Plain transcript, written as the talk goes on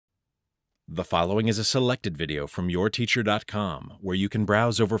The following is a selected video from yourteacher.com, where you can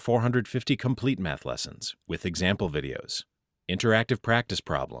browse over 450 complete math lessons with example videos, interactive practice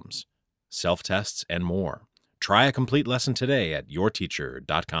problems, self-tests, and more. Try a complete lesson today at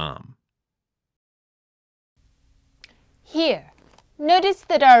yourteacher.com. Here, notice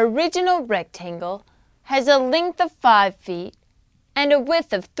that our original rectangle has a length of 5 feet and a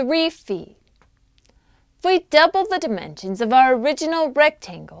width of 3 feet. If we double the dimensions of our original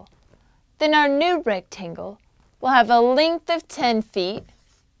rectangle, then our new rectangle will have a length of 10 feet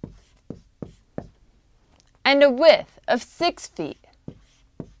and a width of 6 feet.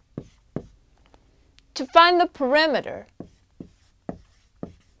 To find the perimeter,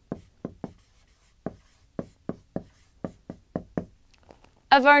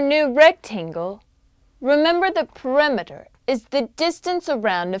 of our new rectangle, remember the perimeter is the distance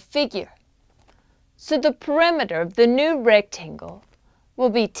around a figure. So the perimeter of the new rectangle will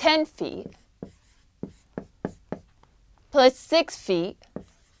be 10 feet plus 6 feet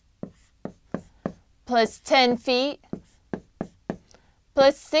plus 10 feet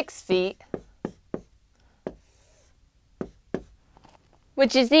plus 6 feet,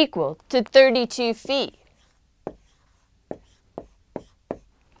 which is equal to 32 feet.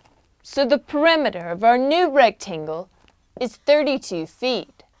 So the perimeter of our new rectangle is 32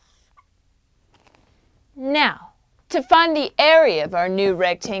 feet. Now, to find the area of our new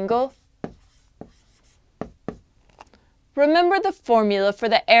rectangle, remember the formula for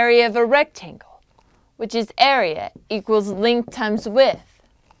the area of a rectangle, which is area equals length times width.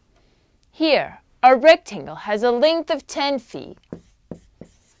 Here, our rectangle has a length of 10 feet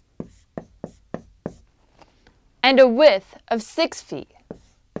and a width of 6 feet.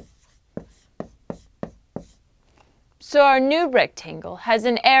 So our new rectangle has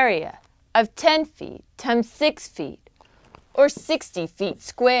an area of 10 feet times 6 feet, or 60 feet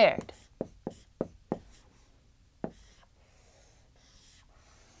squared.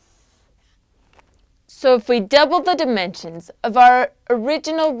 So if we double the dimensions of our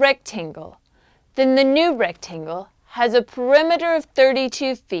original rectangle, then the new rectangle has a perimeter of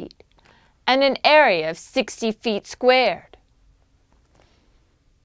 32 feet and an area of 60 feet squared.